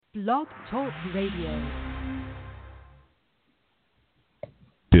Blog Talk Radio.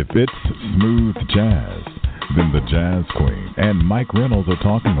 If it's smooth jazz, then the Jazz Queen and Mike Reynolds are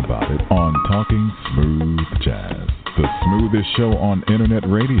talking about it on Talking Smooth Jazz, the smoothest show on internet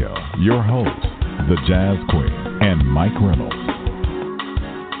radio. Your hosts, the Jazz Queen and Mike Reynolds.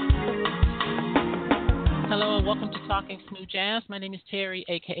 Hello and welcome to Talking Smooth Jazz. My name is Terry,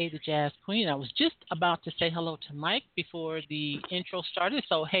 aka the Jazz Queen. I was just about to say hello to Mike before the intro started.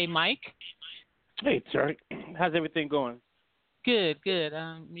 So, hey, Mike. Hey, Terry. How's everything going? Good.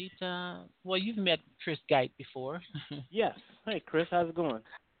 Well, you've met Chris Geith before. Yes. Hey, Chris, how's it going?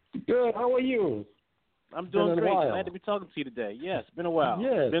 Good. How are you? I'm doing great. Glad to be talking to you today. Yes, been a while.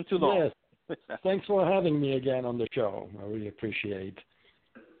 Yes. Been too long. Yes. Thanks for having me again on the show. I really appreciate.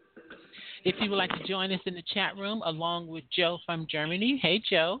 If you would like to join us in the chat room along with Joe from Germany, hey,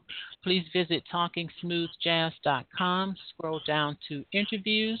 Joe, please visit TalkingSmoothJazz.com, scroll down to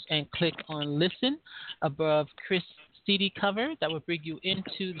interviews, and click on Listen above Chris' CD cover. That will bring you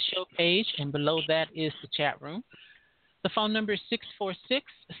into the show page, and below that is the chat room. The phone number is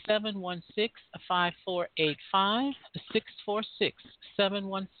 646-716-5485,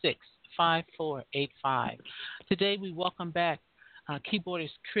 646-716-5485. Today we welcome back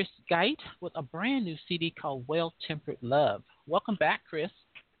keyboardist Chris Geith with a brand new CD called Well-Tempered Love. Welcome back, Chris.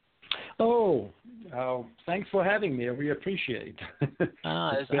 Thanks for having me. We appreciate it.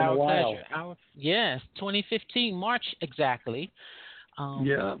 It's been our a while. pleasure. Yes, 2015, March exactly.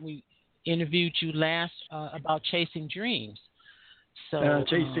 We interviewed you last about chasing dreams. So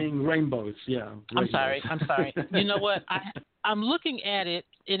chasing rainbows, yeah. I'm Rainbows. sorry. You know what? I'm looking at it,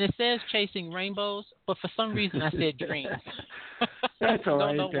 and it says chasing rainbows, but for some reason I said dreams. That's all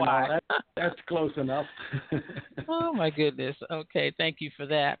right. Don't know why. That's close enough. Oh, my goodness. Okay, thank you for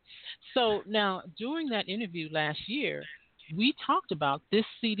that. So now, during that interview last year, we talked about this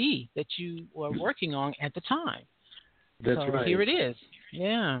CD that you were working on at the time. That's so right. Here it is.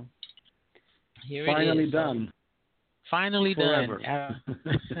 Yeah. Here Finally it is. done. Finally Forever. done.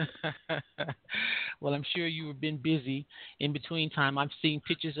 Well, I'm sure you've been busy in between time. I've seen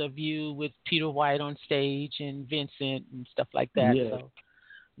pictures of you with Peter White on stage and Vincent and stuff like that. Yes. So,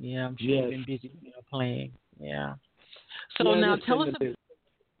 yeah, I'm sure Yes. you've been busy playing. Yeah. So now tell us.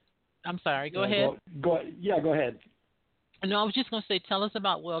 I'm sorry. Go ahead. Go ahead. No, I was just going to say, tell us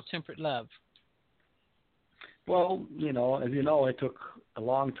about Well-Tempered Love. Well, as you know, it took a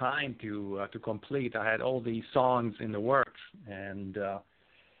long time to complete. I had all these songs in the works, and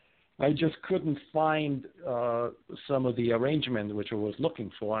I just couldn't find some of the arrangement which I was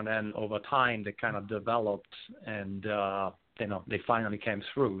looking for. And then over time, they kind of developed, and they finally came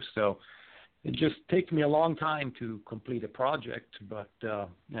through. So it just takes me a long time to complete a project, but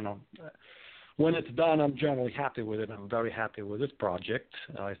when it's done, I'm generally happy with it. I'm very happy with this project.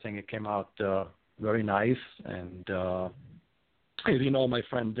 I think it came out very nice, and as you know, my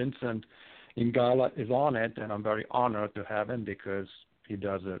friend Vincent Ingala is on it, and I'm very honored to have him because he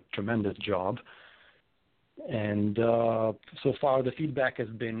does a tremendous job. And so far, the feedback has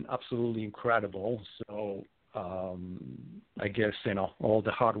been absolutely incredible. So I guess all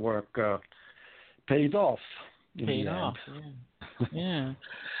the hard work paid off. Paid off. Yeah.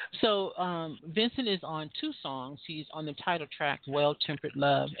 So Vincent is on two songs. He's on the title track, Well-Tempered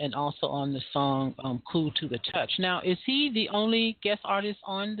Love, and also on the song Cool to the Touch. Now, is he the only guest artist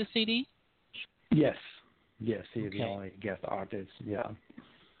on the CD? Yes, he's the only guest artist, yeah.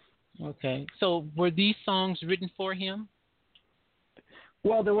 Okay. So were these songs written for him?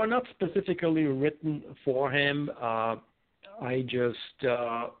 Well, they were not specifically written for him. I just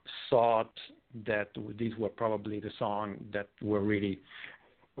thought that these were probably the songs that were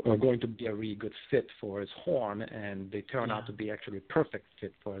going to be a really good fit for his horn, and they turned out to be actually a perfect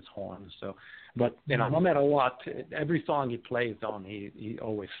fit for his horn. So, but no matter what, every song he plays on, he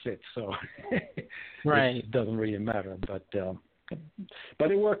always fits. So, right, it doesn't really matter. But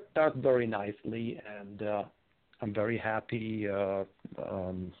it worked out very nicely, and I'm very happy. I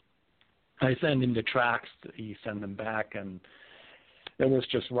send him the tracks, he sent them back, and it was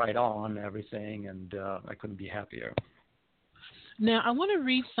just right on everything, and I couldn't be happier. Now, I want to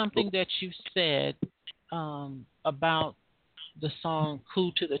read something that you said about the song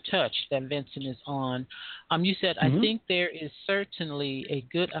Cool to the Touch that Vincent is on. You said, I think there is certainly a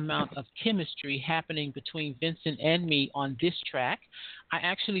good amount of chemistry happening between Vincent and me on this track. I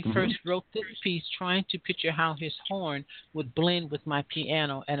actually first wrote this piece trying to picture how his horn would blend with my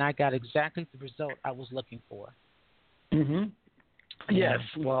piano, and I got exactly the result I was looking for. Yes,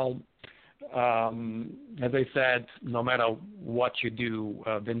 well, as I said, no matter what you do,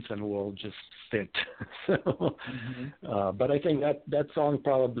 Vincent will just fit. So, but I think that song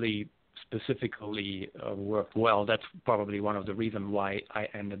probably specifically worked well. That's probably one of the reasons why I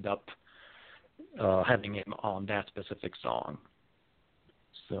ended up having him on that specific song.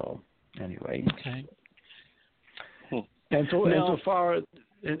 So anyway. Okay. And so far,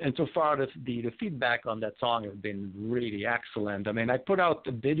 the feedback on that song has been really excellent. I mean, I put out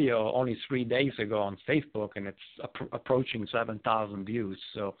the video only 3 days ago on Facebook, and it's approaching 7,000 views.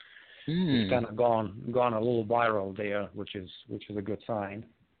 So it's kind of gone a little viral there, which is a good sign.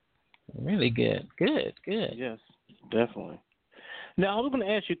 Really good. Good. Yes, definitely. Now, I was going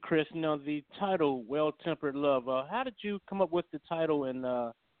to ask you, Chris. The title "Well-Tempered Love." How did you come up with the title and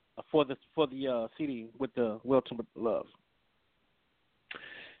for the CD with the "Well-Tempered Love"?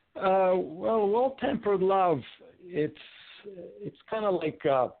 Well-Tempered Love, it's kind of like,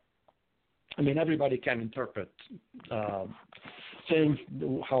 I mean, everybody can interpret things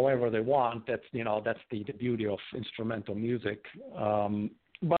however they want. That's the beauty of instrumental music.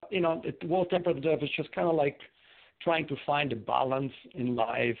 But well-tempered love is just kind of like trying to find a balance in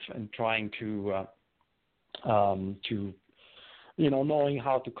life and trying to knowing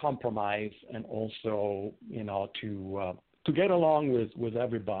how to compromise and also to get along with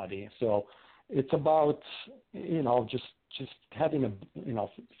everybody. So it's about just having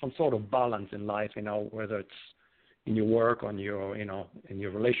some sort of balance in life, whether it's in your work, on your in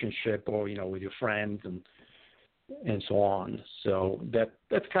your relationship, or with your friends and so on. So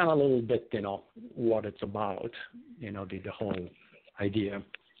that's kind of a little bit what it's about, the whole idea.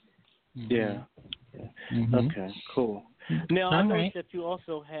 Yeah. Okay, cool. Now I noticed that you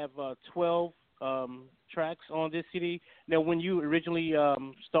also have 12 tracks on this CD. Now, when you originally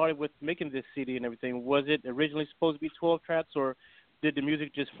started with making this CD and everything, was it originally supposed to be 12 tracks, or did the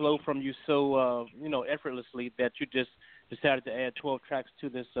music just flow from you so effortlessly that you just decided to add 12 tracks to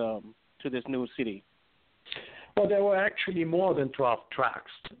this new CD? Well, there were actually more than 12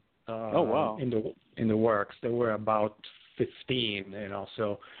 tracks. Oh wow! In the works, there were about 15.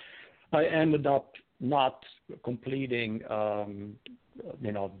 So I ended up not completing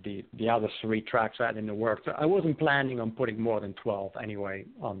the other 3 tracks I had in the works. I wasn't planning on putting more than 12 anyway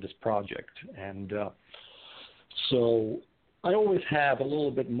on this project, and so I always have a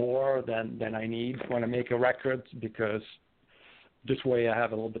little bit more than I need when I make a record, because this way I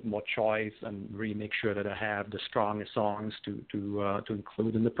have a little bit more choice and really make sure that I have the strongest songs to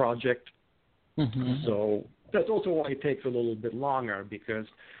include in the project. So that's also why it takes a little bit longer, because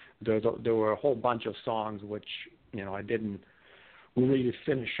there were a whole bunch of songs which I didn't really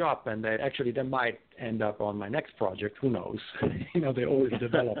finish up, and they might end up on my next project. Who knows? They always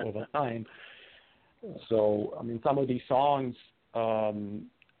develop over time. So I mean, some of these songs I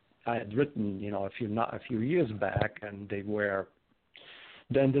had written a few years back, and they were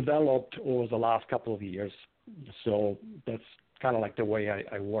then developed over the last couple of years. So that's kind of like the way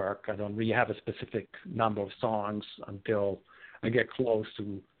I work. I don't really have a specific number of songs until I get close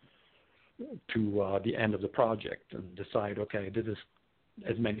to the end of the project and decide, okay, this is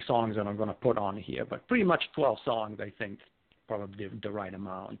as many songs that I'm going to put on here. But pretty much 12 songs, I think, probably the right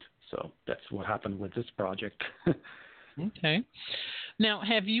amount. So that's what happened with this project. Okay. Now,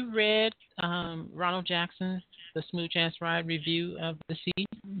 have you read Ronald Jackson's The Smooth Jazz Ride review of the CD?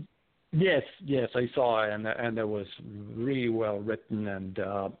 Yes, I saw it, and it was really well written, and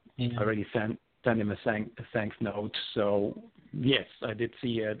I already sent him a thanks note. So yes, I did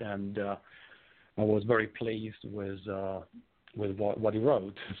see it, and I was very pleased with what he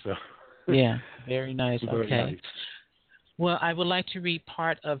wrote. So yeah, very nice. Very okay. Nice. Well, I would like to read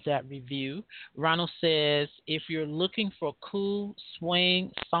part of that review. Ronald says, if you're looking for cool,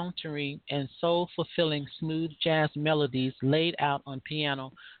 swaying, sauntering, and soul-fulfilling smooth jazz melodies laid out on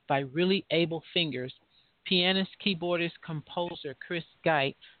piano by really able fingers, pianist, keyboardist, composer Chris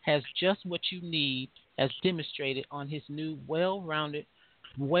Geith has just what you need, as demonstrated on his new well-rounded,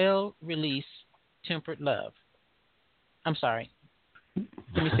 well-released Tempered Love. I'm sorry.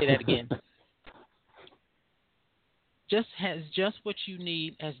 Let me say that again. Has just what you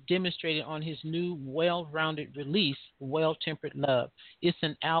need, as demonstrated on his new well-rounded release, Well-Tempered Love. It's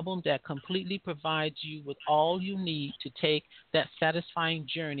an album that completely provides you with all you need to take that satisfying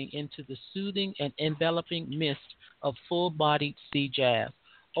journey into the soothing and enveloping mist of full-bodied sea jazz.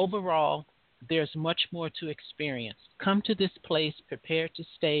 Overall, there's much more to experience. Come to this place prepared to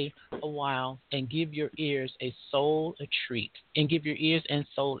stay a while and give your ears and soul a treat.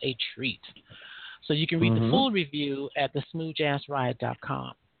 So you can read the full review at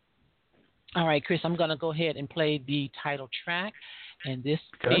thesmoothjazzride.com. All right, Chris, I'm going to go ahead and play the title track. and this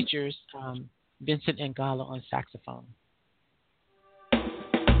features Vincent Ingala on saxophone.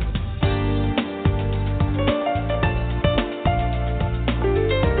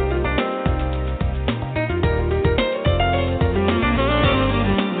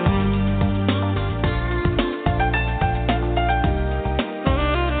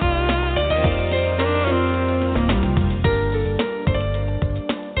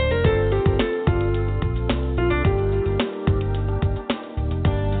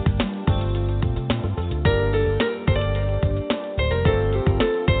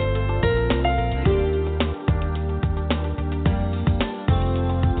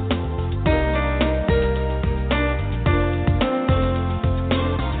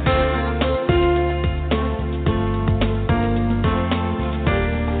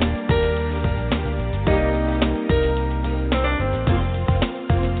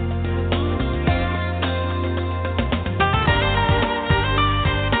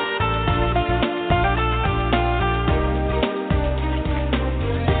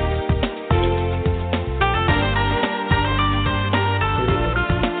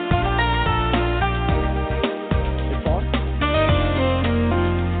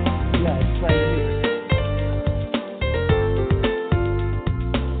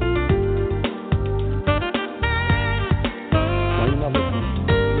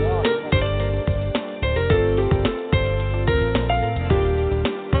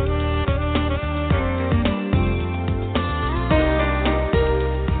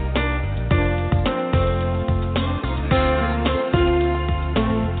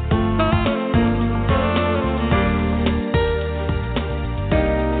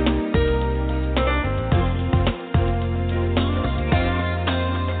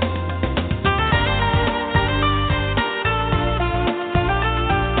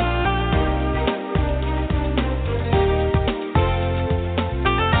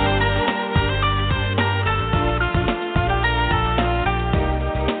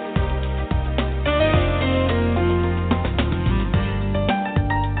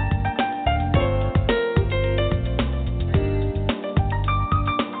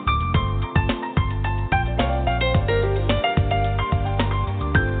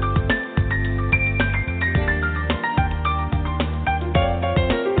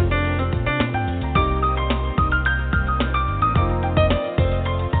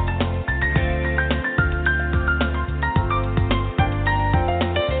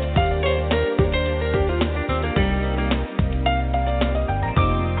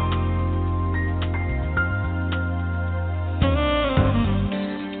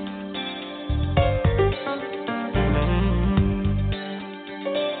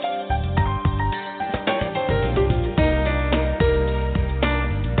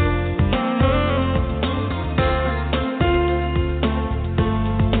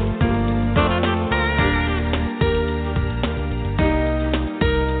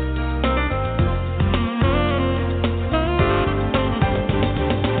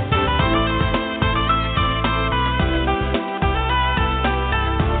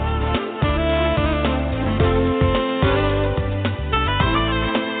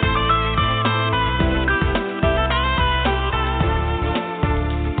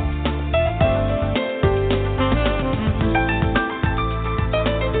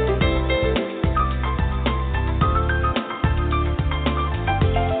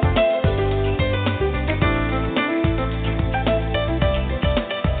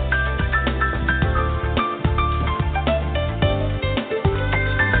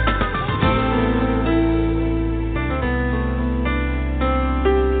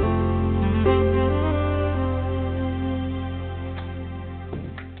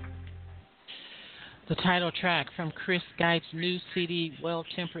 The title track from Chris Geith's new CD,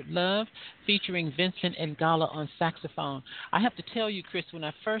 Well-Tempered Love, featuring Vincent Ingala on saxophone. I have to tell you, Chris, when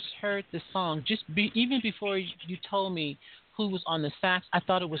I first heard this song, even before you told me who was on the sax, I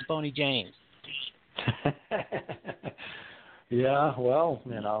thought it was Boney James. Yeah, well,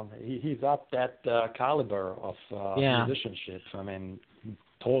 he's up that caliber of musicianship. I mean,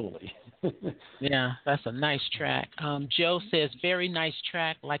 totally. Yeah, that's a nice track. Joe says, very nice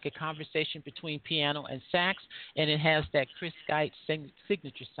track, like a conversation between piano and sax, and it has that Chris Geith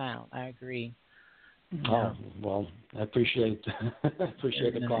signature sound. I agree. Oh, well, I appreciate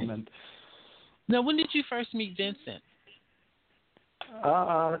the comment. Now, when did you first meet Vincent?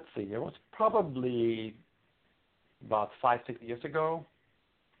 Let's see. It was probably about 5-6 years ago.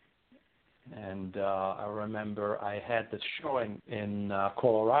 And I remember I had this showing in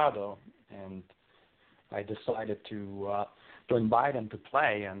Colorado, and I decided to invite him to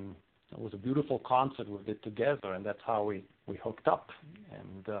play. And it was a beautiful concert we did together, and that's how we hooked up.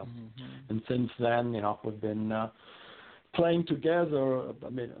 And since then, we've been playing together. I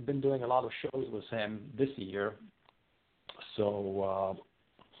mean, I've been doing a lot of shows with him this year, so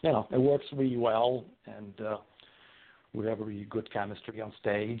it works really well, and we have a really good chemistry on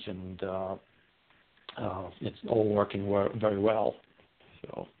stage, and it's all working very well.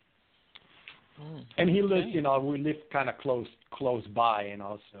 So. And he lives, we live kind of close by,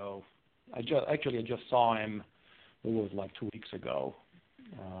 so I just saw him, it was like 2 weeks ago.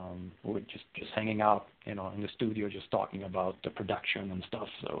 We were just hanging out, in the studio, just talking about the production and stuff.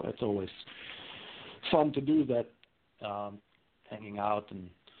 So it's always fun to do that, hanging out and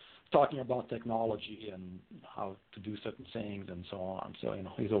talking about technology and how to do certain things and so on. So,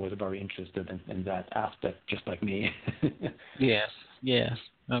 he's always very interested in that aspect, just like me. Yes.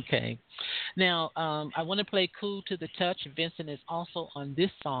 Okay. Now, I want to play Cool to the Touch. Vincent is also on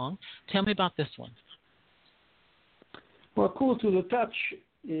this song. Tell me about this one. Well, Cool to the Touch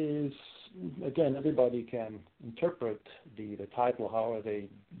is, again, everybody can interpret the title however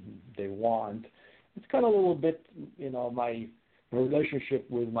they want. It's kind of a little bit, my relationship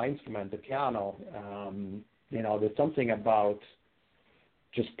with my instrument, the piano. There's something about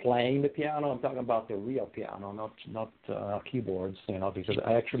just playing the piano. I'm talking about the real piano, not keyboards, because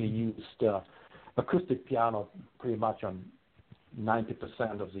I actually used acoustic piano pretty much on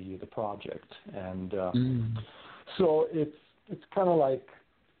 90% of the project. And so it's kind of like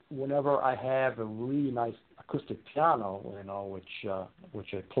whenever I have a really nice acoustic piano,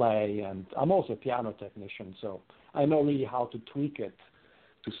 which I play, and I'm also a piano technician, so I know really how to tweak it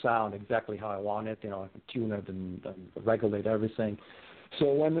to sound exactly how I want it. I can tune it and regulate everything.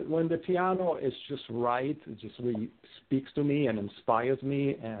 So when the piano is just right, it just really speaks to me and inspires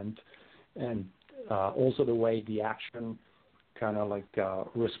me, and also the way the action kind of like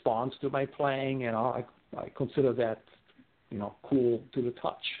responds to my playing, I consider that cool to the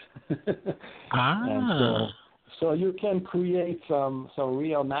touch. And so you can create some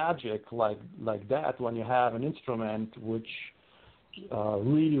real magic like that when you have an instrument which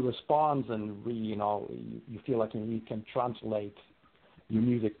really responds, and really you feel like you can translate your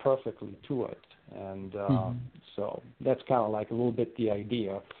music perfectly to it. And so that's kind of like a little bit the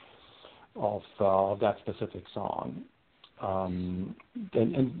idea of that specific song. And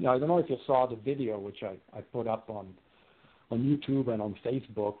I don't know if you saw the video which I put up on YouTube and on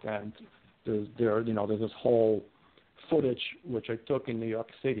Facebook, and there's this whole footage which I took in New York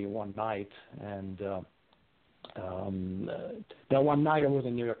City one night, and that one night I was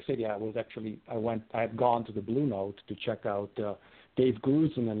in New York City. I had gone to the Blue Note to check out Dave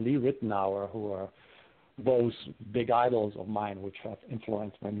Grusin and Lee Ritenour, who are both big idols of mine, which have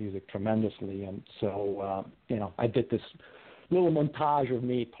influenced my music tremendously. And so, I did this little montage of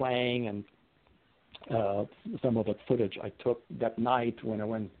me playing, and some of the footage I took that night when I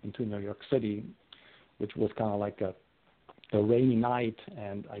went into New York City, which was kind of like a rainy night,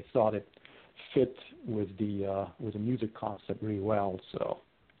 and I thought it fit with the music concept really well. So.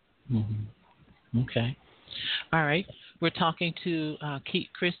 Okay. All right. We're talking to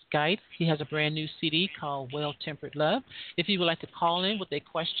Chris Geith. He has a brand new CD called Well Tempered Love. If you would like to call in with a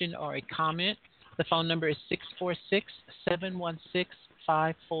question or a comment, the phone number is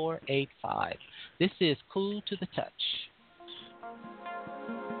 646-716-5485. This is Cool to the Touch.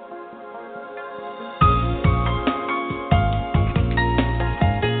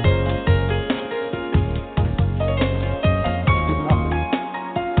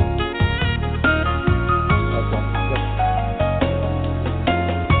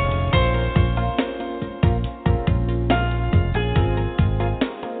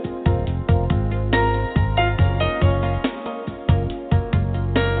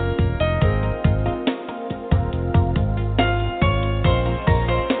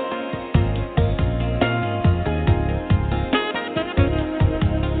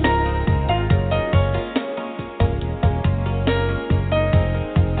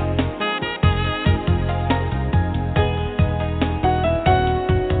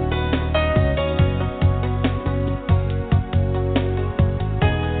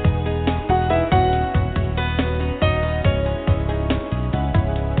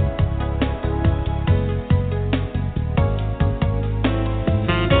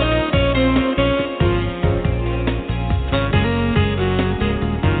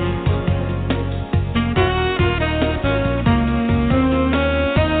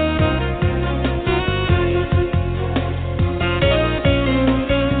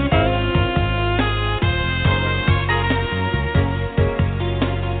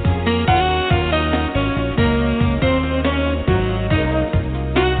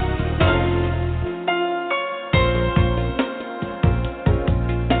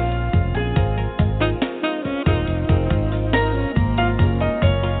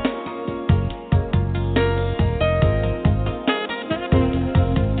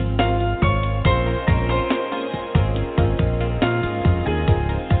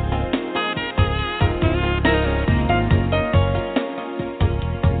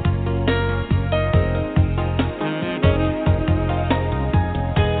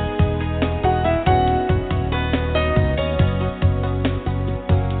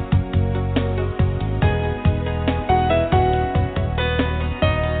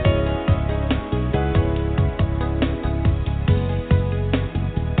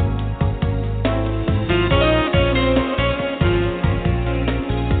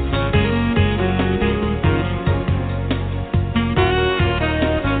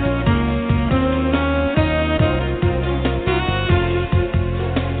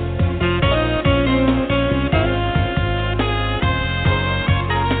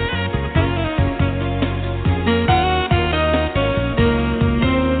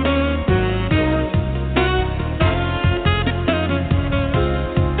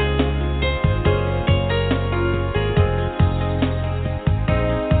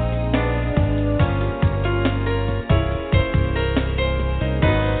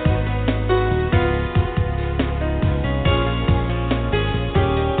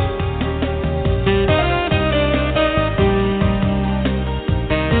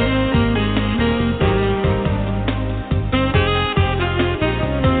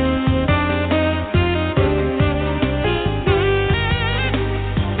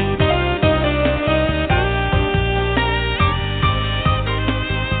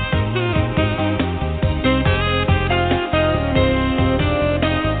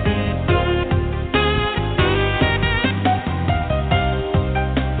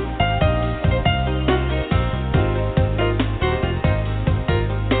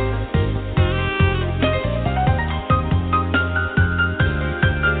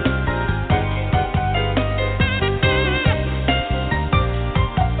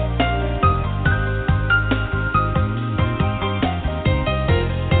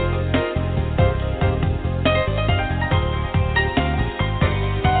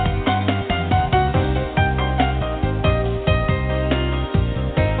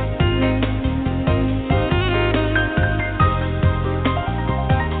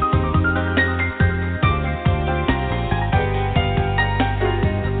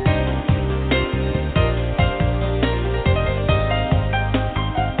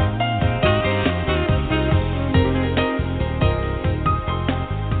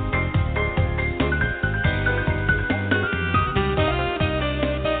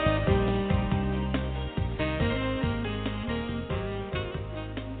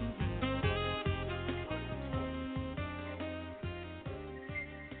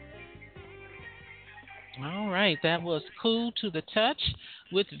 All right, that was Cool to the Touch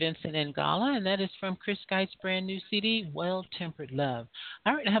with Vincent Ngala, and that is from Chris Geith's brand new CD, Well Tempered Love.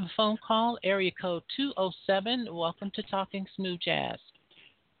 All right, I have a phone call, area code 207. Welcome to Talking Smooth Jazz.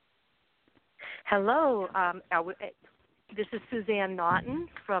 Hello, this is Suzanne Naughton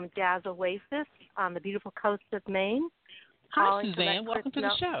from Jazz Oasis on the beautiful coast of Maine. Hi, Suzanne. Welcome to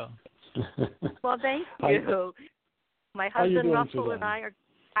the show. Well, thank you. My husband doing, Russell Suzanne? and I are.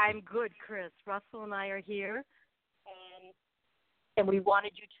 I'm good, Chris. Russell and I are here, and we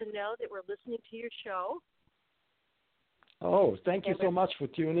wanted you to know that we're listening to your show. Oh, thank you so much for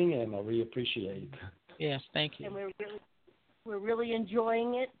tuning in. I really appreciate it. Yes, thank you. And we're really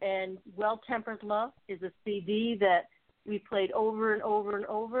enjoying it. And Well Tempered Love is a CD that we played over and over and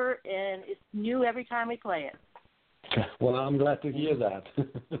over, and it's new every time we play it. Well, I'm glad to hear that,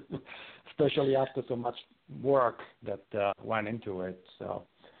 especially after so much work that went into it. So.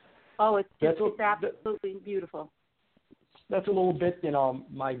 Oh, it's absolutely beautiful. That's a little bit,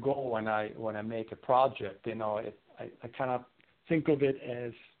 my goal when I make a project. I kind of think of it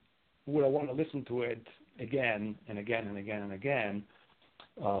as, would I want to listen to it again and again and again and again?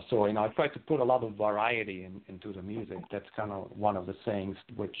 So I try to put a lot of variety into the music. That's kind of one of the things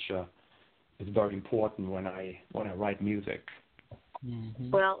which is very important when I write music.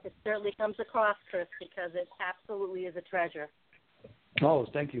 Mm-hmm. Well, it certainly comes across, Chris, because it absolutely is a treasure. Oh,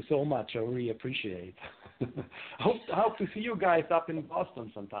 thank you so much. I really appreciate it. I hope to see you guys up in Boston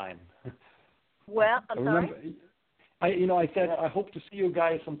sometime. Well, I'm sorry? I said I hope to see you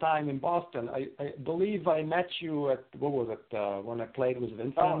guys sometime in Boston. I believe I met you at, what was it, when I played with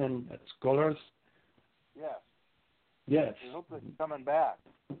Vincent and at Scholars? Yes. Yes. We hope that you're coming back.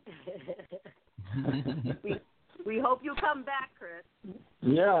 we hope you come back, Chris.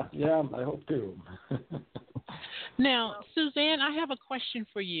 Yeah, I hope too. Now, Suzanne, I have a question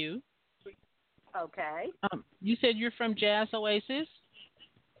for you. Okay. You said you're from Jazz Oasis?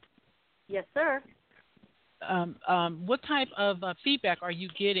 Yes, sir. What type of feedback are you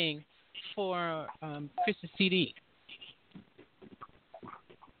getting for Chris's CD?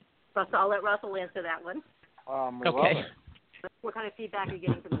 Russell, I'll let Russell answer that one. We love it. What kind of feedback are you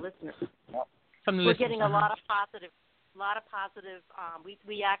getting from the listeners? Yep. From the We're listeners, getting a lot of positive.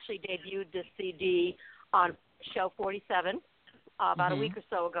 We actually debuted this CD on show 47 about a week or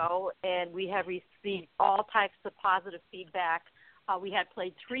so ago, and we have received all types of positive feedback. We had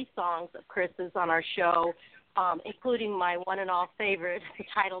played 3 songs of Chris's on our show, including my one and all favorite, the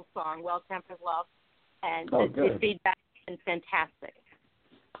title song, Well Tempered Love, and the feedback has been fantastic.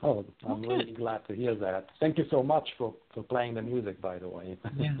 Oh, I'm really glad to hear that. Thank you so much for playing the music, by the way.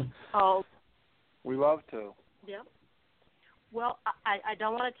 Yeah. Oh, we love to. Yep. Well, I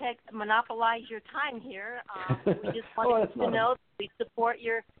don't want to monopolize your time here. We just want you to know that we support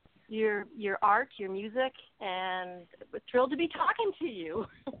your art, your music, and we're thrilled to be talking to you.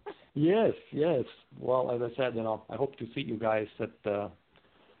 Yes. Well, as I said, I hope to see you guys at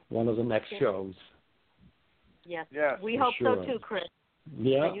one of the next shows. Yes. We for hope sure. so too, Chris.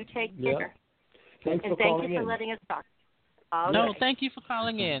 Yeah. So you take care. Thanks and for calling thank you for in. letting us talk. No, thank you for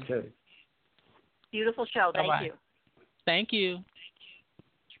calling in. Okay. Beautiful show. Thank Bye-bye. you. Thank you.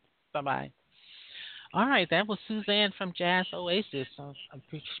 Bye-bye. All right, that was Suzanne from Jazz Oasis. So I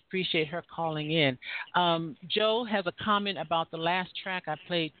appreciate her calling in. Joe has a comment about the last track I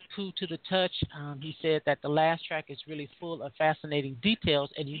played, Cool to the Touch. He said that the last track is really full of fascinating details,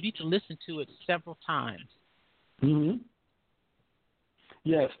 and you need to listen to it several times. Mm-hmm.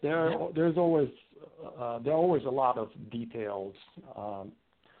 Yes, there's always a lot of details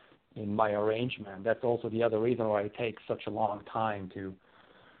in my arrangement. That's also the other reason why it takes such a long time to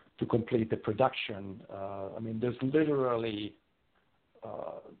complete the production. There's literally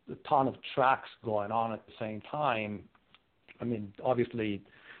a ton of tracks going on at the same time. Obviously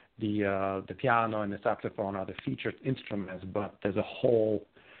the piano and the saxophone are the featured instruments, but there's a whole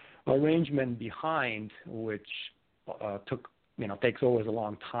arrangement behind which takes always a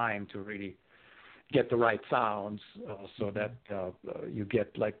long time to really get the right sounds so that you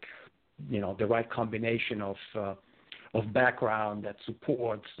get the right combination of background that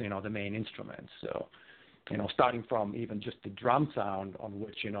supports the main instruments. So starting from even just the drum sound, on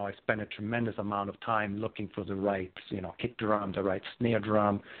which I spend a tremendous amount of time looking for the right kick drum, the right snare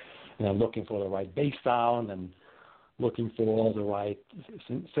drum, looking for the right bass sound, and looking for all the right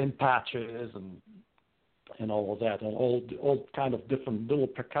synth patches and all of that, and all kind of different little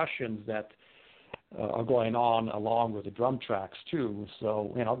percussions that are going on along with the drum tracks too.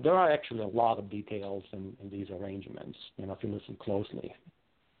 So there are actually a lot of details in these arrangements. If you listen closely.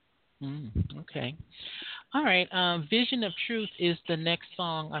 Okay. All right. Vision of Truth is the next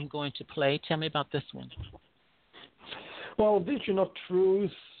song I'm going to play. Tell me about this one. Well, Vision of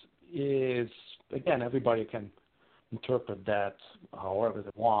Truth is, again, everybody can interpret that however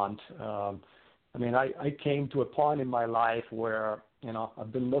they want. I mean, I came to a point in my life where,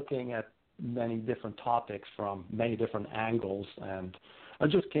 I've been looking at many different topics from many different angles, and I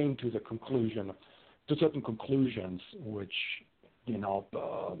just came to certain conclusions, which, now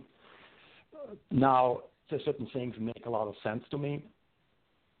certain things make a lot of sense to me.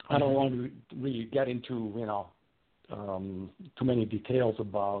 I don't want to really get into, too many details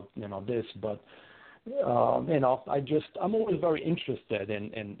about, this, but, I'm always very interested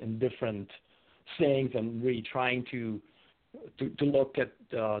in different things and really trying to look at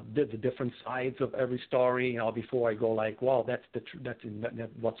the different sides of every story, before I go like, well, that's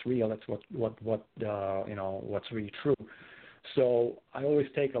what's real, that's what's really true. So I always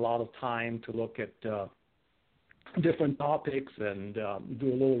take a lot of time to look at different topics and do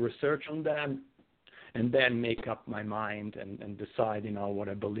a little research on them, and then make up my mind and decide, what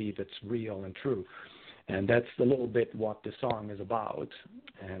I believe it's real and true. And that's a little bit what the song is about.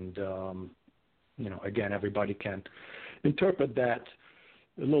 And, again, everybody can interpret that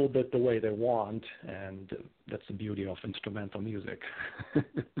a little bit the way they want, and that's the beauty of instrumental music.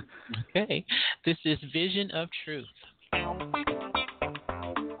 Okay. This is Vision of Truth.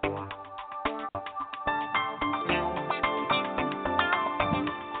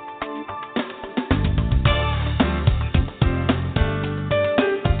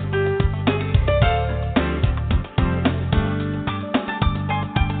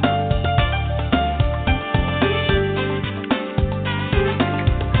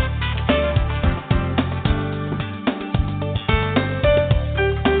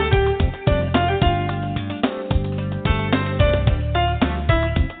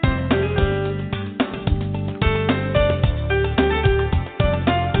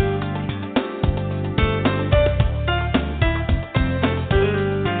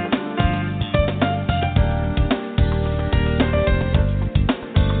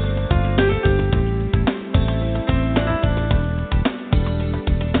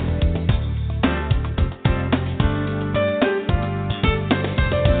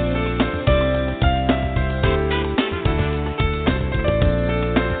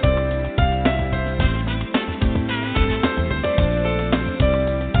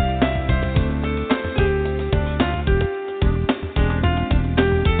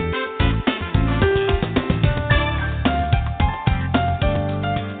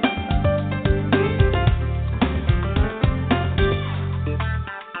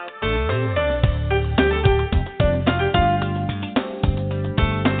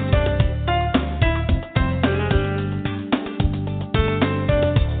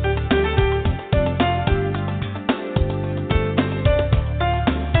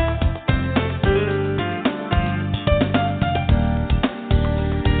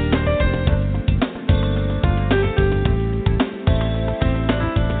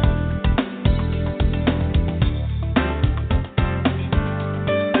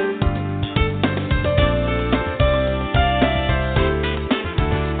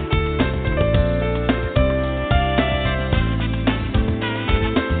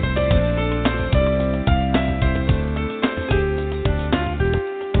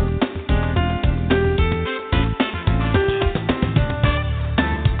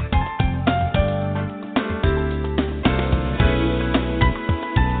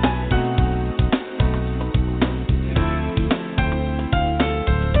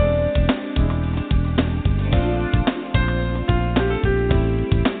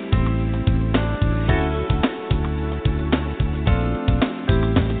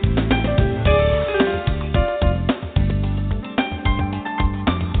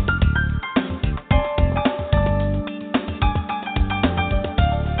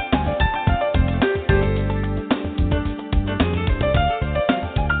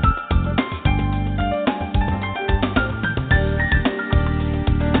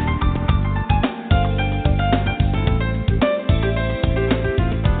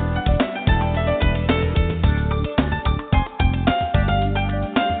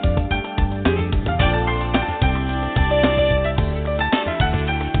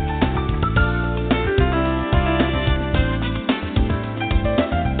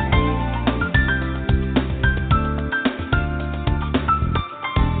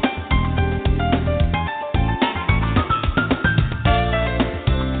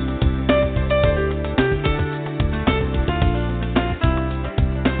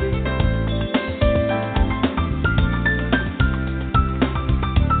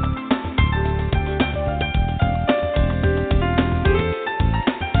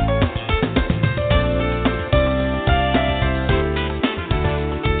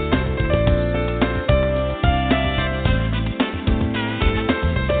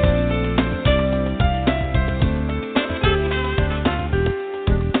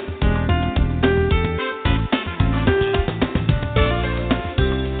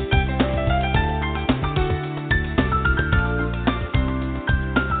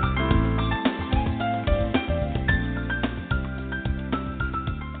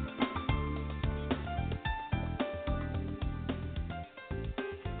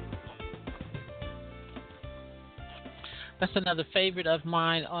 That's another favorite of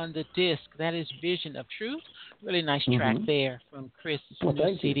mine on the disc. That is Vision of Truth. Really nice track there from Chris'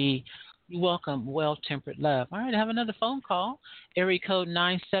 new CD. You're welcome. Well-Tempered Love. All right, I have another phone call. Area code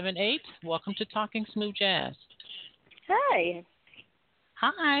 978. Welcome to Talking Smooth Jazz. Hi.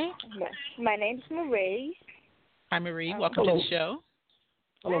 Hi. My name's Marie. Hi, Marie. Welcome to the show.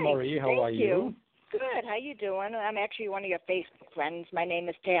 Hello, Marie. How are you? Good. How you doing? I'm actually one of your Facebook friends. My name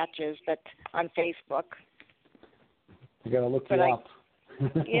is Tatches, but on Facebook. You gotta look you up.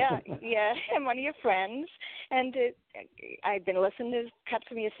 yeah, I'm one of your friends, and I've been listening to cuts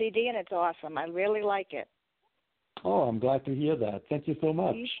from your CD, and it's awesome. I really like it. Oh, I'm glad to hear that. Thank you so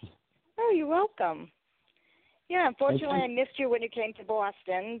much. Oh, you're welcome. Yeah, unfortunately, I missed you when you came to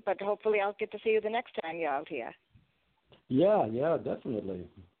Boston, but hopefully I'll get to see you the next time you're out here. Yeah, definitely.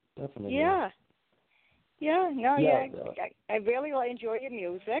 Yeah. I really enjoy your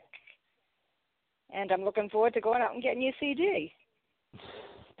music, and I'm looking forward to going out and getting your CD.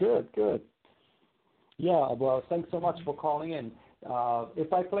 Good. Yeah, well, thanks so much for calling in.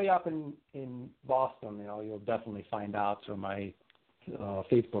 If I play up in Boston, you'll definitely find out through my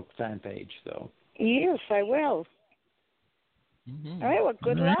Facebook fan page. So. Yes, I will. Mm-hmm. All right. Well,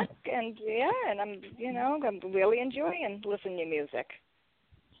 good luck, and I'm really enjoying listening to your music.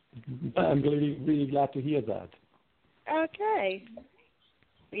 I'm really glad to hear that. Okay.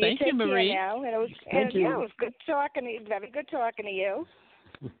 Thank you, Marie. Now. Thank you. Yeah, it was good talking to you. Very good talking to you.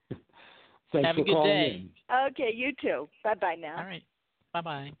 Thanks Have for a good calling day. in. Okay, you too. Bye-bye now. All right.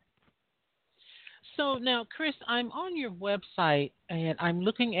 Bye-bye. So now, Chris, I'm on your website, and I'm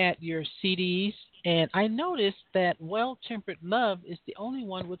looking at your CDs, and I noticed that Well-Tempered Love is the only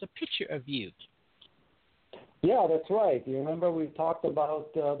one with a picture of you. Yeah, that's right. You remember we talked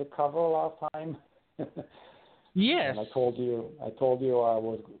about the cover last time? Yes. And I told you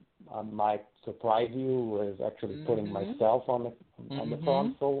I might surprise you with actually putting myself on the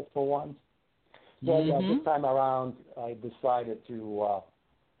front for once. So this time around, I decided to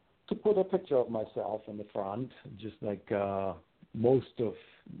put a picture of myself in the front, just like most of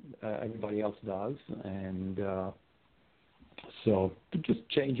everybody else does, and so to just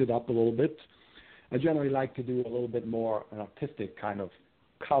change it up a little bit. I generally like to do a little bit more an artistic kind of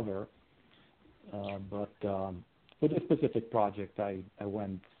cover, but for this specific project, I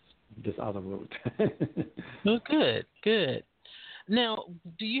went this other route. Oh, good. Now,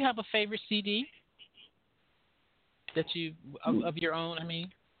 do you have a favorite CD that you of your own? I mean,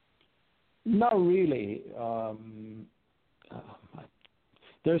 not really.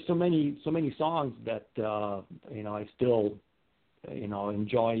 There's so many songs that I still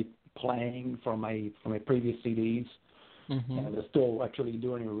enjoy playing from my previous CDs, and they're still actually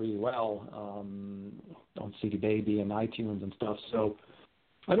doing really well on CD Baby and iTunes and stuff. So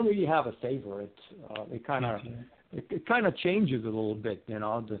I don't really have a favorite. It kind of changes a little bit. There's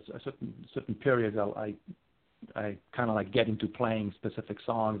a certain periods I kind of like get into playing specific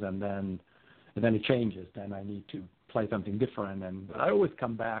songs, and then it changes. Then I need to play something different, but I always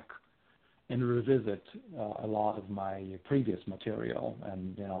come back and revisit a lot of my previous material,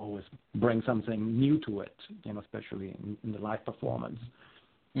 and always bring something new to it. Especially in the live performance.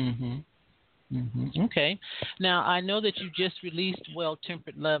 Okay. Now I know that you just released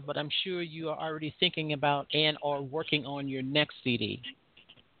Well-Tempered Love, but I'm sure you are already thinking about or working on your next CD.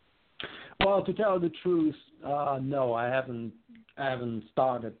 Well, to tell the truth, no, I haven't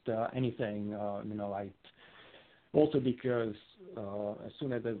started anything. Also because as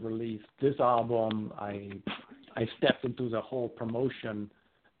soon as I released this album, I stepped into the whole promotion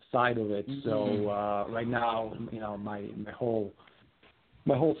side of it. So right now, my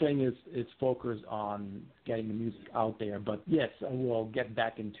whole thing is focused on getting the music out there. But yes, I will get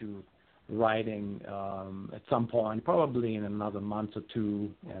back into writing at some point, probably in another month or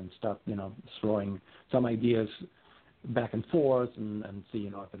two, and start throwing some ideas back and forth and see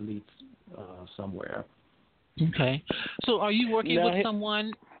if it leads somewhere. Okay. So are you working with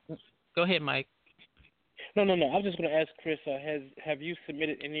someone? Go ahead, Mike. No. I was just going to ask Chris, have you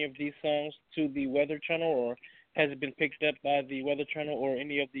submitted any of these songs to the Weather Channel, or has it been picked up by the Weather Channel or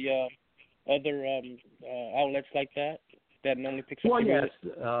any of the other outlets like that normally picks up? Well, yes.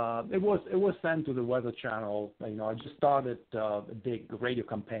 It was sent to the Weather Channel. I just started a big radio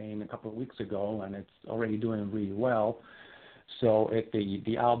campaign a couple of weeks ago, and it's already doing really well. So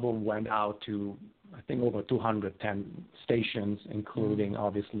the album went out to, I think, over 210 stations, including,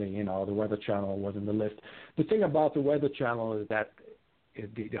 obviously, the Weather Channel was in the list. The thing about the Weather Channel is that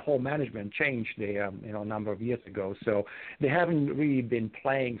the whole management changed there, a number of years ago. So they haven't really been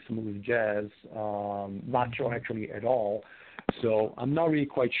playing smooth jazz, not sure actually at all. So I'm not really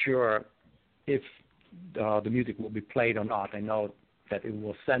quite sure if the music will be played or not. I know that it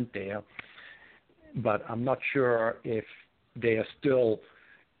was sent there, but I'm not sure if they are still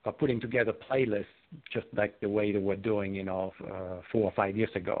putting together playlists just like the way they were doing, 4 or 5 years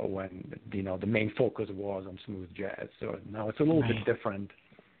ago when, the main focus was on smooth jazz. So now it's a little bit different.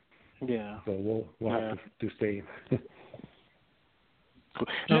 Yeah. So we'll have to see.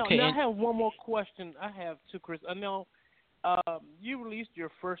 Now, Okay. now I have one more question. I have two, Chris. I know you released your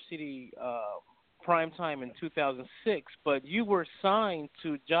first CD, Primetime, in 2006, but you were signed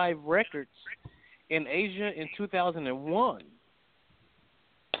to Geith Records in Asia in 2001.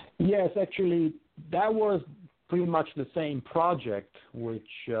 Yes, actually, that was pretty much the same project, which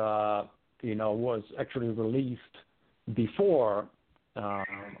was actually released before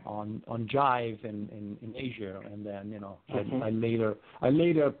on Geith in Asia, and then I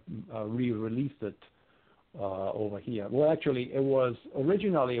later re-released it over here. Well, actually, it was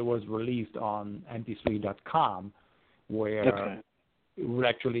released on mp3.com, where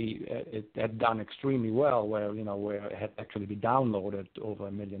it had done extremely well, where it had actually been downloaded over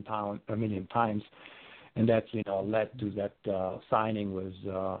a million times, and that's led to that signing with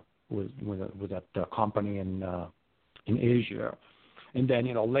that company in Asia. And then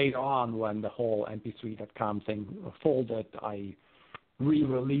later on, when the whole mp3.com thing folded, I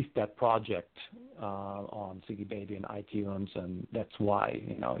re-released that project on CD Baby and iTunes, and that's why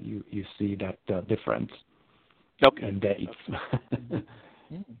you see that difference. Okay. And dates.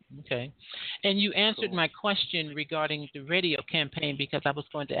 Okay. And you answered my question regarding the radio campaign, because I was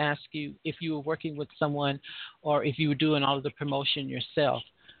going to ask you if you were working with someone or if you were doing all of the promotion yourself.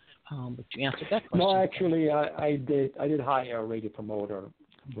 But you answered that question. No, actually, I did hire a radio promoter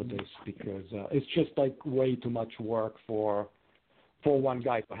for this because it's just like way too much work for one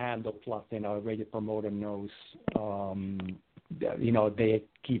guy to handle. Plus, a radio promoter knows. They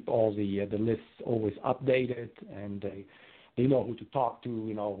keep all the lists always updated, and they know who to talk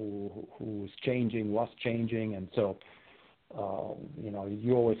to, who's changing, what's changing, and so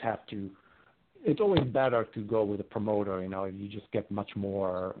you always have to. It's always better to go with a promoter. You just get much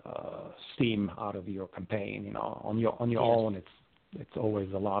more steam out of your campaign. On your own, it's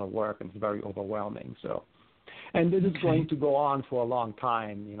always a lot of work and it's very overwhelming. So, and this is going to go on for a long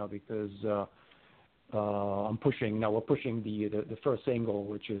time. Because. We're pushing the first single,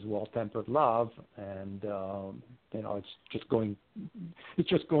 which is Well Tempered Love, and it's just going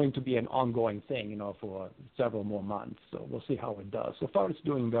to be an ongoing thing, for several more months. So we'll see how it does. So far, it's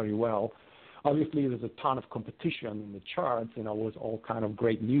doing very well. Obviously, there's a ton of competition in the charts, with all kind of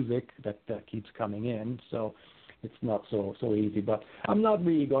great music that keeps coming in. So it's not so easy. But I'm not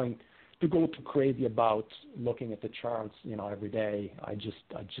really going to go too crazy about looking at the charts, every day. I just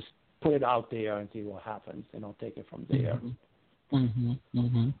put it out there and see what happens, and I'll take it from there.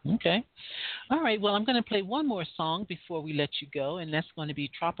 Okay. All right. Well, I'm going to play one more song before we let you go, and that's going to be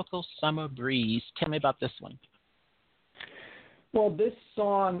Tropical Summer Breeze. Tell me about this one. Well, this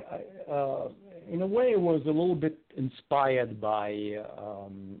song, in a way, it was a little bit inspired by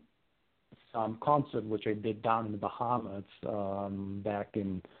some concert which I did down in the Bahamas back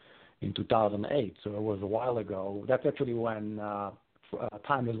in 2008. So it was a while ago. That's actually when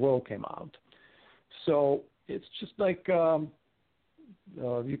Time as World came out. So it's just like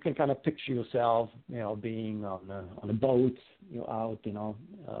you can kind of picture yourself, being on a boat, out,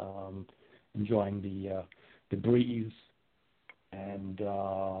 enjoying the breeze, and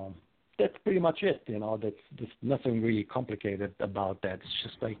that's pretty much it. There's nothing really complicated about that. It's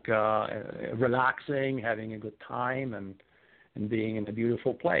just like relaxing, having a good time, and being in a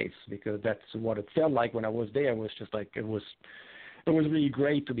beautiful place, because that's what it felt like when I was there. It was just like it was really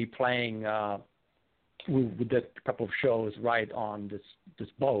great to be playing. We did a couple of shows right on this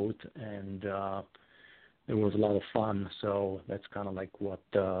boat, and it was a lot of fun. So that's kind of like what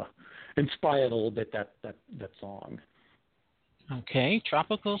inspired a little bit that song. Okay,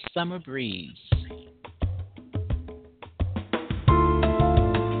 Tropical Summer Breeze.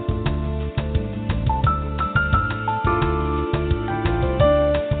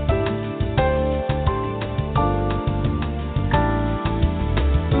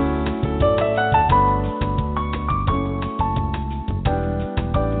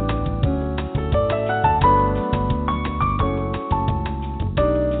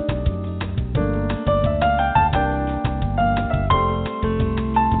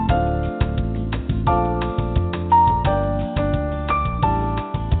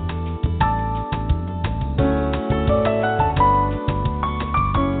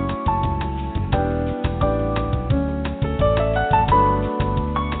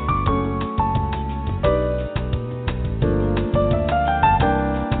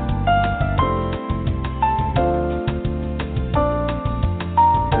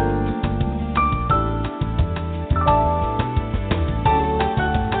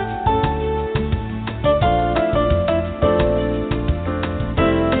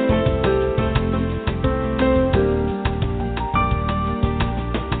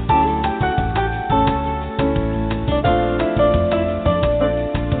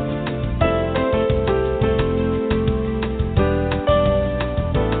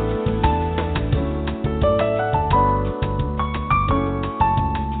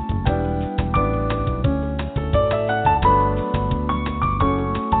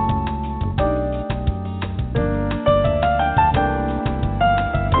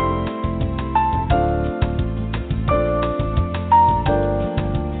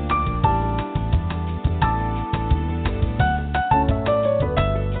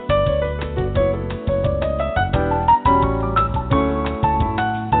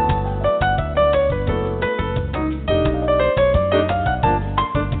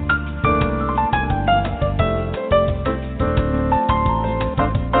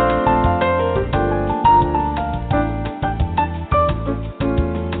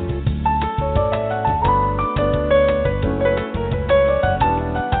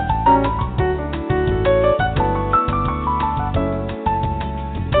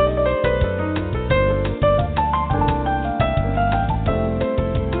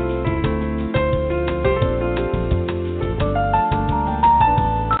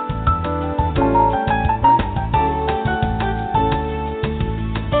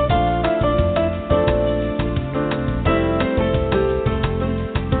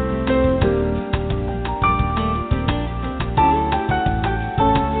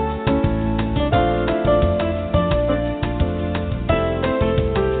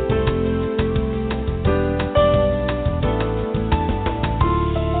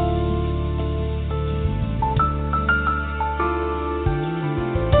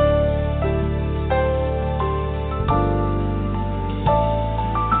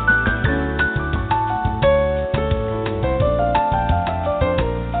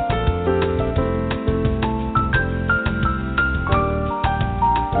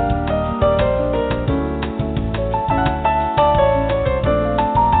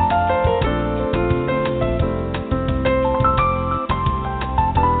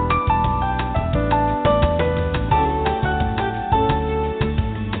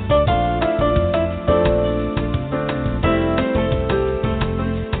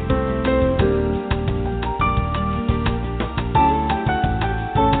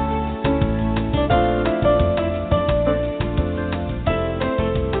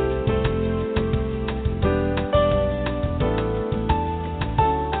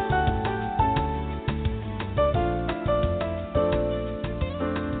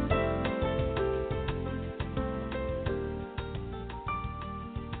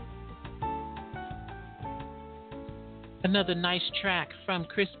 Another nice track from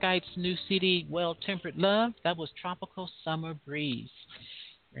Chris Geith's new CD, Well Tempered Love. That was Tropical Summer Breeze.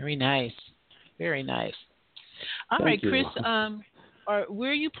 Very nice. Very nice. All right, Thank you. Chris,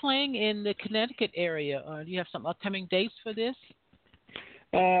 where are you playing in the Connecticut area? Do you have some upcoming dates for this?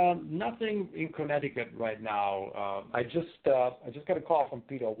 Nothing in Connecticut right now. I just got a call from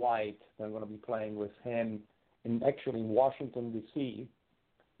Peter White. I'm going to be playing with him in Washington, D.C.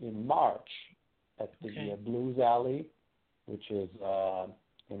 in March at the Blues Alley, which is a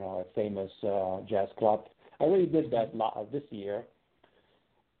famous jazz club. I already did that this year,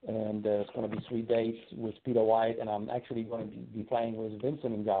 and it's going to be 3 dates with Peter White, and I'm actually going to be playing with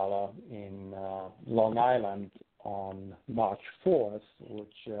Vincent Ingala in Long Island on March 4th,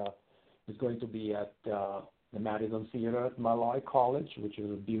 which is going to be at the Madison Theater at Malloy College, which is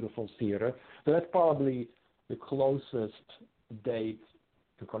a beautiful theater. So that's probably the closest date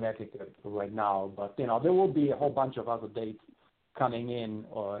to Connecticut right now. But there will be a whole bunch of other dates coming in,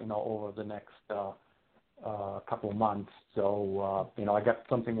 over the next couple of months. So I got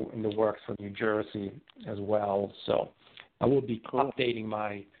something in the works for New Jersey as well. So I will be updating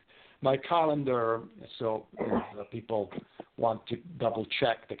my calendar. So if people want to double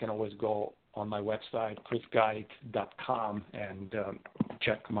check, they can always go on my website, chrisgeith.com, and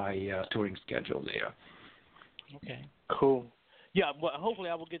check my touring schedule there. Okay. Cool. Yeah, well, hopefully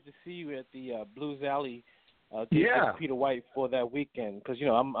I will get to see you at the Blues Alley with Peter White for that weekend, because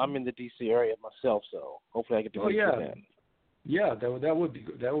I'm in the D.C. area myself, so hopefully I get to meet you then. Yeah, that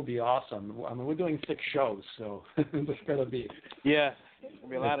would be awesome. I mean, we're doing 6 shows, so there's gonna be there'll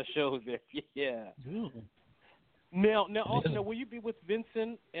be a lot of shows there. Yeah. Now, also, will you be with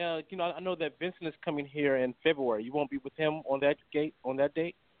Vincent? I know that Vincent is coming here in February. You won't be with him on that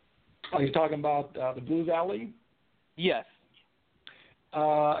date? Are you talking about the Blues Alley? Yes.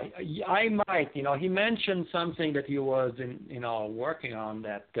 I might. He mentioned something that he was working on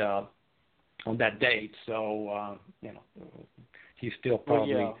that date. So he still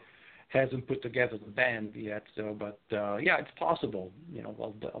probably hasn't put together the band yet. So, but it's possible.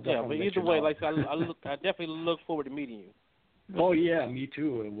 I'll but either way, I definitely look forward to meeting you. Oh yeah, me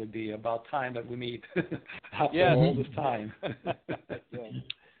too. It would be about time that we meet after all this time.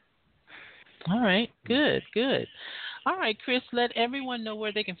 All right, good. All right, Chris, let everyone know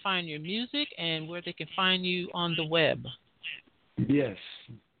where they can find your music and where they can find you on the web. Yes.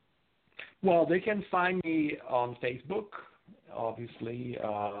 Well, they can find me on Facebook, obviously.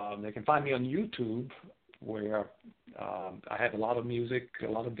 They can find me on YouTube, where I have a lot of music,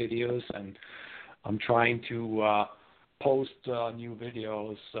 a lot of videos, and I'm trying to post new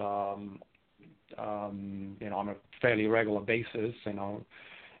videos, on a fairly regular basis,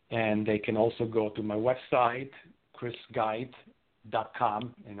 And they can also go to my website,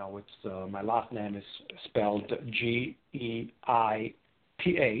 chrisgeith.com. It's my last name is spelled Geith.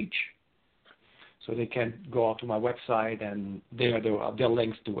 So they can go to my website, and there are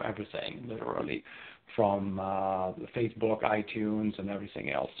links to everything, literally, from Facebook, iTunes, and everything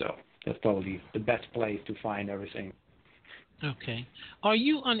else. So that's probably the best place to find everything. Okay. Are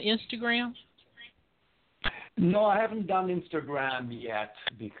you on Instagram? No, I haven't done Instagram yet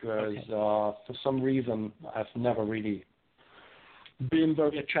because for some reason I've never really been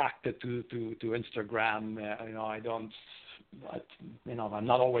very attracted to Instagram. I'm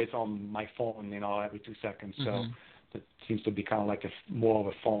not always on my phone, every 2 seconds. So it seems to be kind of like more of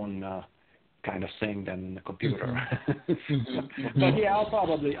a phone kind of thing than a computer. But yeah, I'll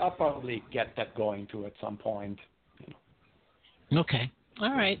probably get that going too at some point. Okay.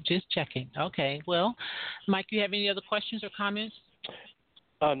 All right, just checking. Okay, well, Mike, you have any other questions or comments?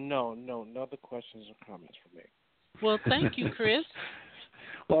 No other questions or comments for me. Well, thank you, Chris.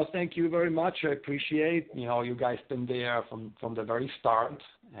 Well, thank you very much. I appreciate, you guys been there from the very start,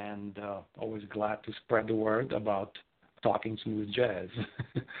 and always glad to spread the word about talking smooth jazz.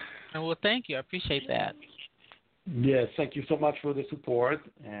 Well, thank you. I appreciate that. Yes, thank you so much for the support,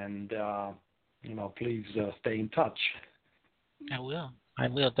 and, please stay in touch. I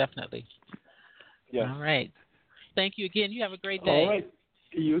will, definitely. Yes. All right. Thank you again. You have a great day. All right.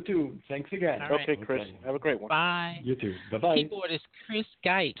 You too. Thanks again. All right. Okay, Chris. Have a great one. Bye. You too. Bye-bye. Keyboardist Chris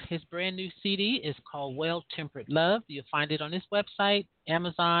Geith. His brand new CD is called Well Tempered Love. You'll find it on his website,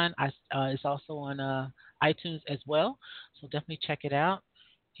 Amazon. It's also on iTunes as well. So definitely check it out.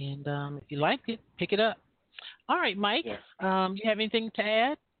 And if you like it, pick it up. All right, Mike. Yes. You have anything to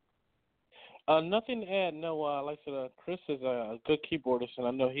add? Nothing to add. No, like I said, Chris is a good keyboardist, and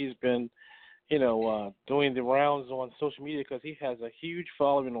I know he's been, doing the rounds on social media because he has a huge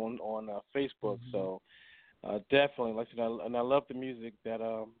following on Facebook. So Definitely, like I said, and I love the music that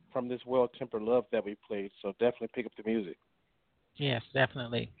from this Well Tempered Love that we played. So definitely pick up the music. Yes,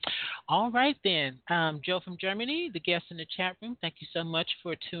 definitely. All right, then. Joe from Germany, the guest in the chat room, thank you so much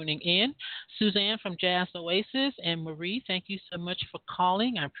for tuning in. Suzanne from Jazz Oasis, and Marie, thank you so much for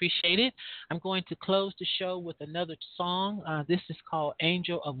calling. I appreciate it. I'm going to close the show with another song. This is called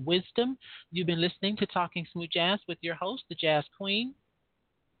Angel of Wisdom. You've been listening to Talking Smooth Jazz with your host, the Jazz Queen.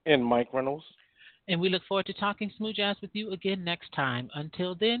 And Mike Reynolds. And we look forward to talking smooth jazz with you again next time.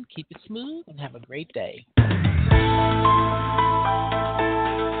 Until then, keep it smooth and have a great day.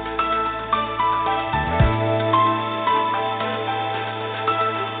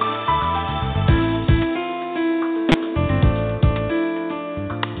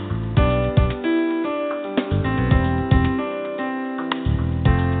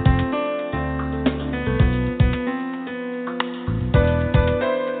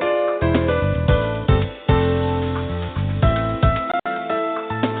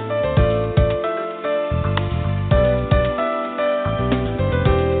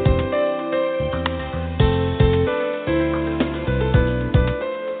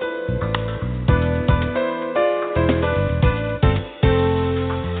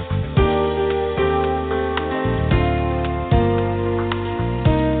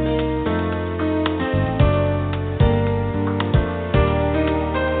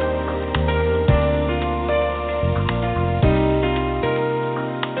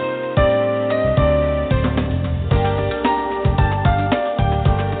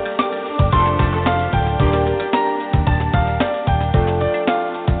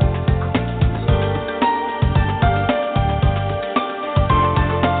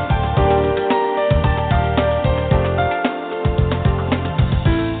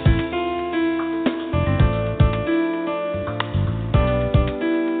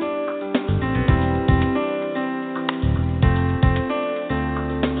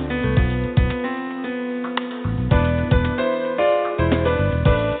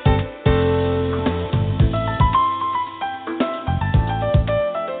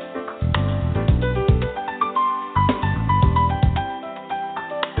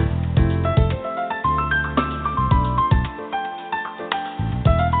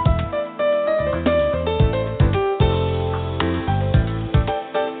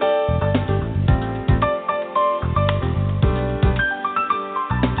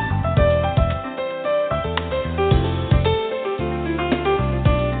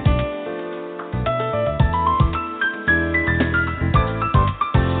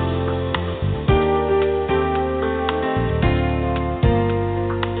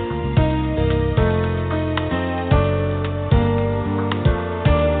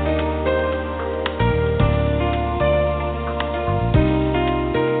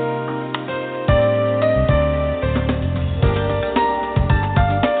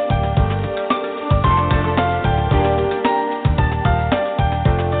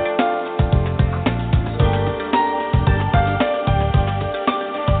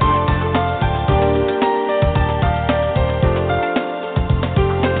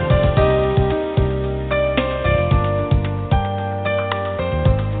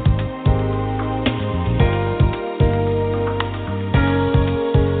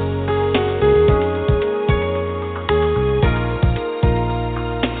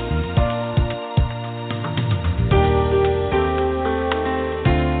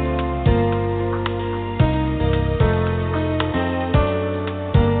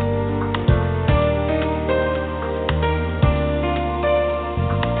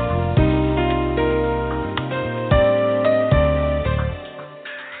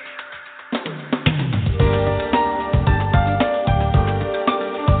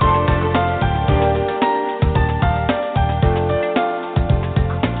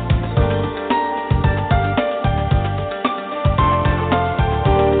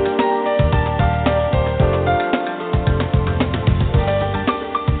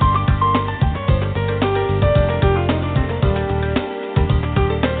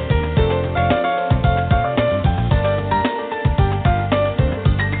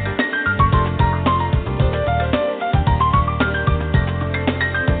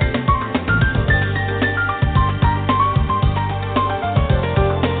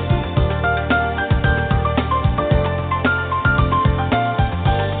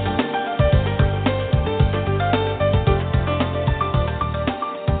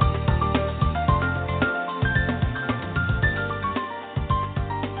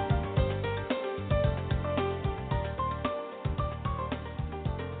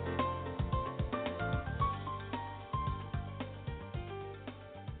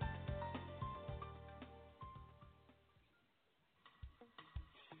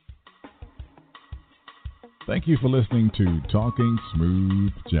 Thank you for listening to Talking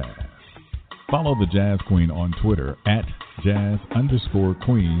Smooth Jazz. Follow the Jazz Queen on Twitter at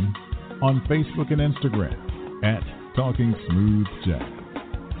 @jazz_queen, on Facebook and Instagram at Talking Smooth Jazz,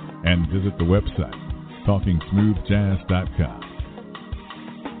 and visit the website talkingsmoothjazz.com.